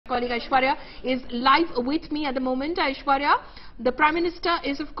colleague Aishwarya is live with me at the moment. Aishwarya, the Prime Minister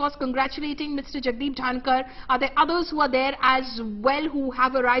is of course congratulating Mr. Jagdeep Dhankhar. Are there others who are there as well who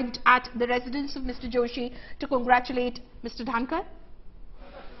have arrived at the residence of Mr. Joshi to congratulate Mr. Dhankhar?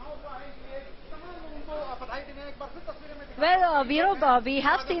 Well, we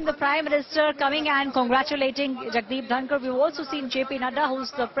have seen the Prime Minister coming and congratulating Jagdeep Dhankhar. We've also seen JP Nadda,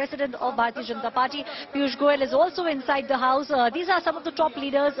 who's the President of Bharatiya Janata Party. Piyush Goyal is also inside the house. These are some of the top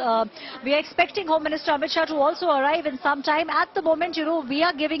leaders. We are expecting Home Minister Amit Shah to also arrive in some time. At the moment, we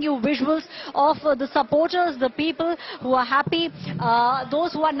are giving you visuals of the supporters, the people who are happy,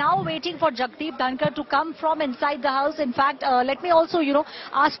 those who are now waiting for Jagdeep Dhankhar to come from inside the house. In fact, let me also,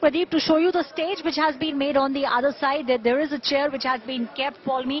 ask Pradeep to show you the stage which has been made on the other side. There is a chair which has been kept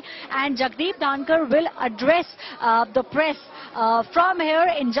for me, and Jagdeep Dhankhar will address the press from here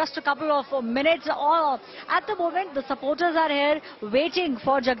in just a couple of minutes. At the moment, the supporters are here waiting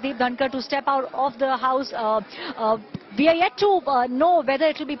for Jagdeep Dhankhar to step out of the house. We are yet to know whether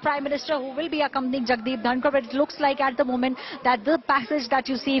it will be Prime Minister who will be accompanying Jagdeep Dhankhar, but it looks like at the moment that the passage that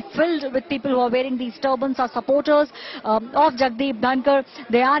you see filled with people who are wearing these turbans are supporters of Jagdeep Dhankhar.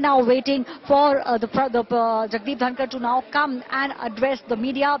 They are now waiting for Jagdeep Dhankhar to now come and address the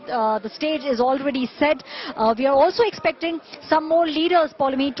media. The stage is already set. We are also expecting some more leaders,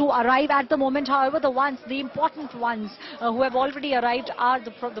 Paulami, to arrive at the moment. However, the important ones who have already arrived are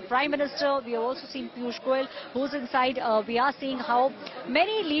the Prime Minister. We have also seen Piyush Goyal, who's inside. We are seeing how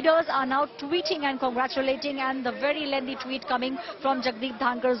many leaders are now tweeting and congratulating, and the very lengthy tweet coming from Jagdeep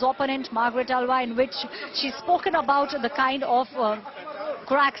Dhankhar's opponent, Margaret Alva, in which she's spoken about the kind of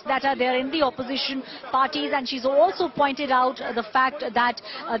cracks that are there in the opposition parties, and she's also pointed out the fact that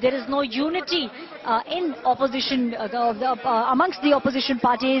there is no unity in opposition amongst the opposition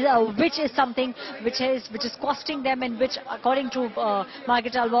parties, which is something which is costing them, and which, according to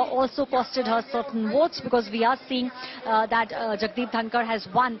Margaret Alva, also costed her certain votes, because we are seeing that Jagdeep Dhankhar has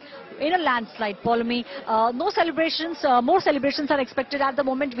won in a landslide. Paulami, more celebrations are expected at the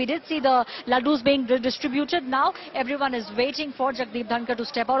moment. We did see the laddus being distributed. Now everyone is waiting for Jagdeep Dhankhar to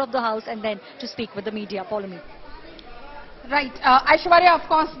step out of the house and then to speak with the media. Paulami. Right. Aishwarya, of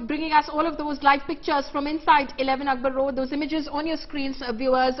course, bringing us all of those live pictures from inside 11 Akbar Road. Those images on your screens,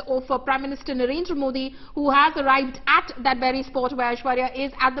 viewers, of Prime Minister Narendra Modi, who has arrived at that very spot where Aishwarya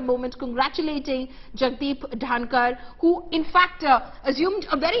is at the moment congratulating Jagdeep Dhankhar, who in fact assumed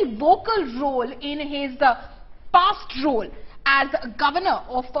a very vocal role in his past role as governor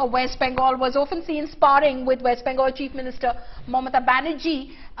of West Bengal, was often seen sparring with West Bengal Chief Minister Mamata Banerjee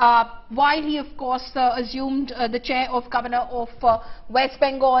while he of course assumed the chair of governor of West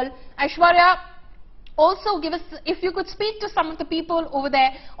Bengal. Aishwarya, also give us, if you could speak to some of the people over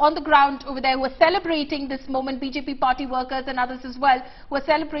there on the ground over there who are celebrating this moment, BJP party workers and others as well, who are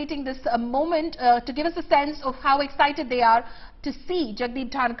celebrating this moment, to give us a sense of how excited they are to see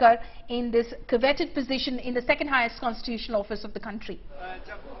Jagdeep Dhankhar in this coveted position in the second highest constitutional office of the country.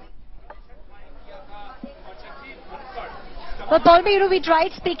 But Paulami, we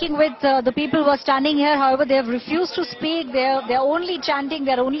tried speaking with the people who are standing here. However, they have refused to speak. They're only chanting.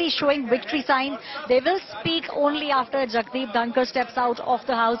 They're only showing victory signs. They will speak only after Jagdeep Dhankhar steps out of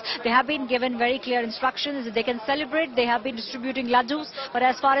the house. They have been given very clear instructions. They can celebrate. They have been distributing laddus. But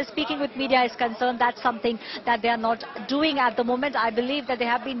as far as speaking with media is concerned, that's something that they are not doing at the moment. I believe that they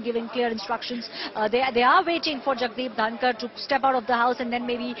have been given clear instructions. They are waiting for Jagdeep Dhankhar to step out of the house and then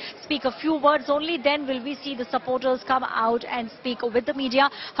maybe speak a few words. Only then will we see the supporters come out and speak with the media.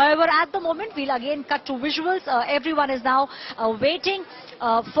 However, at the moment, we'll again cut to visuals. Everyone is now waiting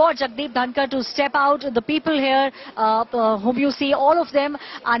for Jagdeep Dhankhar to step out. The people here, whom you see, all of them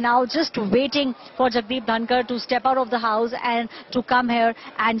are now just waiting for Jagdeep Dhankhar to step out of the house and to come here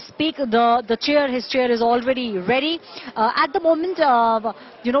and speak. His chair is already ready. At the moment,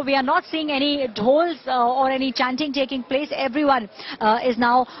 we are not seeing any dhols or any chanting taking place. Everyone is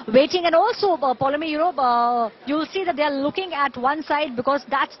now waiting. And also, Paulami, you'll see that they are looking at one side, because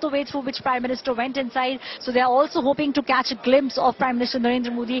that's the way through which Prime Minister went inside. So they are also hoping to catch a glimpse of Prime Minister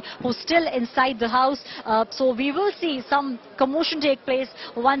Narendra Modi, who's still inside the house. So we will see some commotion take place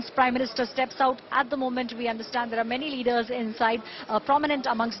once Prime Minister steps out. At the moment, we understand there are many leaders inside. Prominent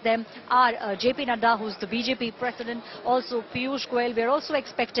amongst them are JP Nadda, who's the BJP president, also Piyush Goyal. We're also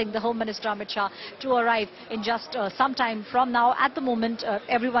expecting the Home Minister Amit Shah to arrive in just some time from now. At the moment,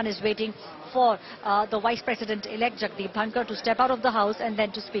 everyone is waiting for the Vice President-elect Jagdeep Dhankhar to step out of the house and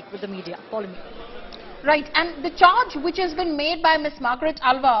then to speak with the media. Paulami. Right, and the charge which has been made by Ms. Margaret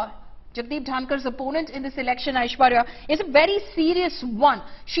Alva Jagdeep Dhankhar's opponent in this election, Aishwarya, is a very serious one.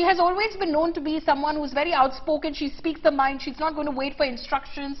 She has always been known to be someone who's very outspoken. She speaks the mind. She's not going to wait for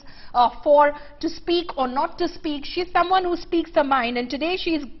instructions to speak or not to speak. She's someone who speaks the mind. And today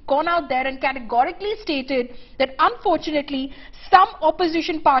she's gone out there and categorically stated that unfortunately some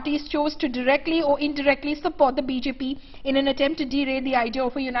opposition parties chose to directly or indirectly support the BJP in an attempt to derail the idea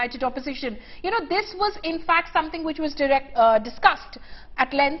of a united opposition. You know, this was in fact something which was discussed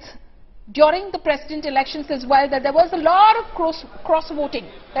at length during the president elections as well, that there was a lot of cross voting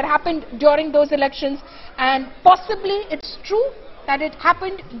that happened during those elections, and possibly it's true that it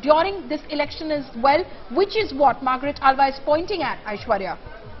happened during this election as well, which is what Margaret Alva is pointing at, Aishwarya.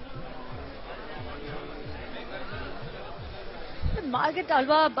 Margaret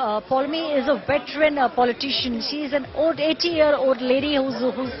Alva, for me, is a veteran politician. She is an old 80-year-old lady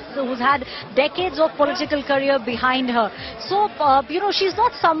who's had decades of political career behind her. So, you know, she's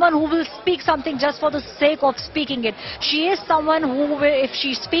not someone who will speak something just for the sake of speaking it. She is someone who, if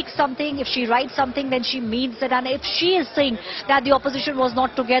she speaks something, if she writes something, then she means it. And if she is saying that the opposition was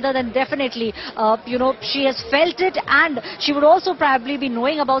not together, then definitely, you know, she has felt it, and she would also probably be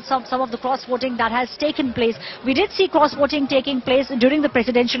knowing about some of the cross-voting that has taken place. We did see cross-voting taking place during the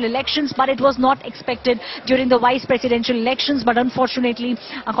presidential elections, but it was not expected during the vice presidential elections. But unfortunately,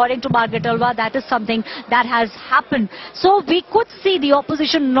 according to Margaret Alva, that is something that has happened. So we could see the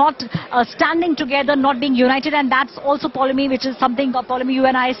opposition not standing together, not being united, and that's also polemic, which is something, polemic you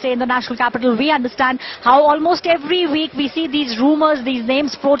and I say in the national capital. We understand how almost every week we see these rumors, these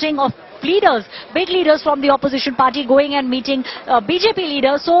names floating of leaders, big leaders from the opposition party going and meeting BJP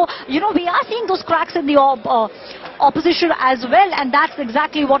leaders. So, you know, we are seeing those cracks in the opposition as well, and that's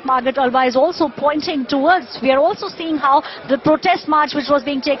exactly what Margaret Alva is also pointing towards. We are also seeing how the protest march which was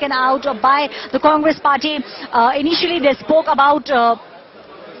being taken out by the Congress party, initially they spoke about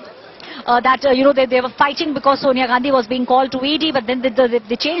that you know, they were fighting because Sonia Gandhi was being called to ED, but then they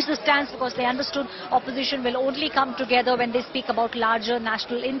changed the stance because they understood opposition will only come together when they speak about larger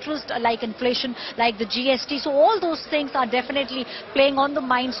national interest like inflation, like the GST. So all those things are definitely playing on the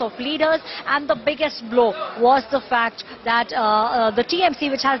minds of leaders, and the biggest blow was the fact that the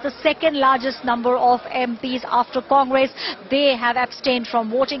TMC, which has the second largest number of MPs after Congress, they have abstained from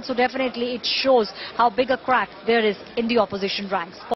voting. So definitely it shows how big a crack there is in the opposition ranks.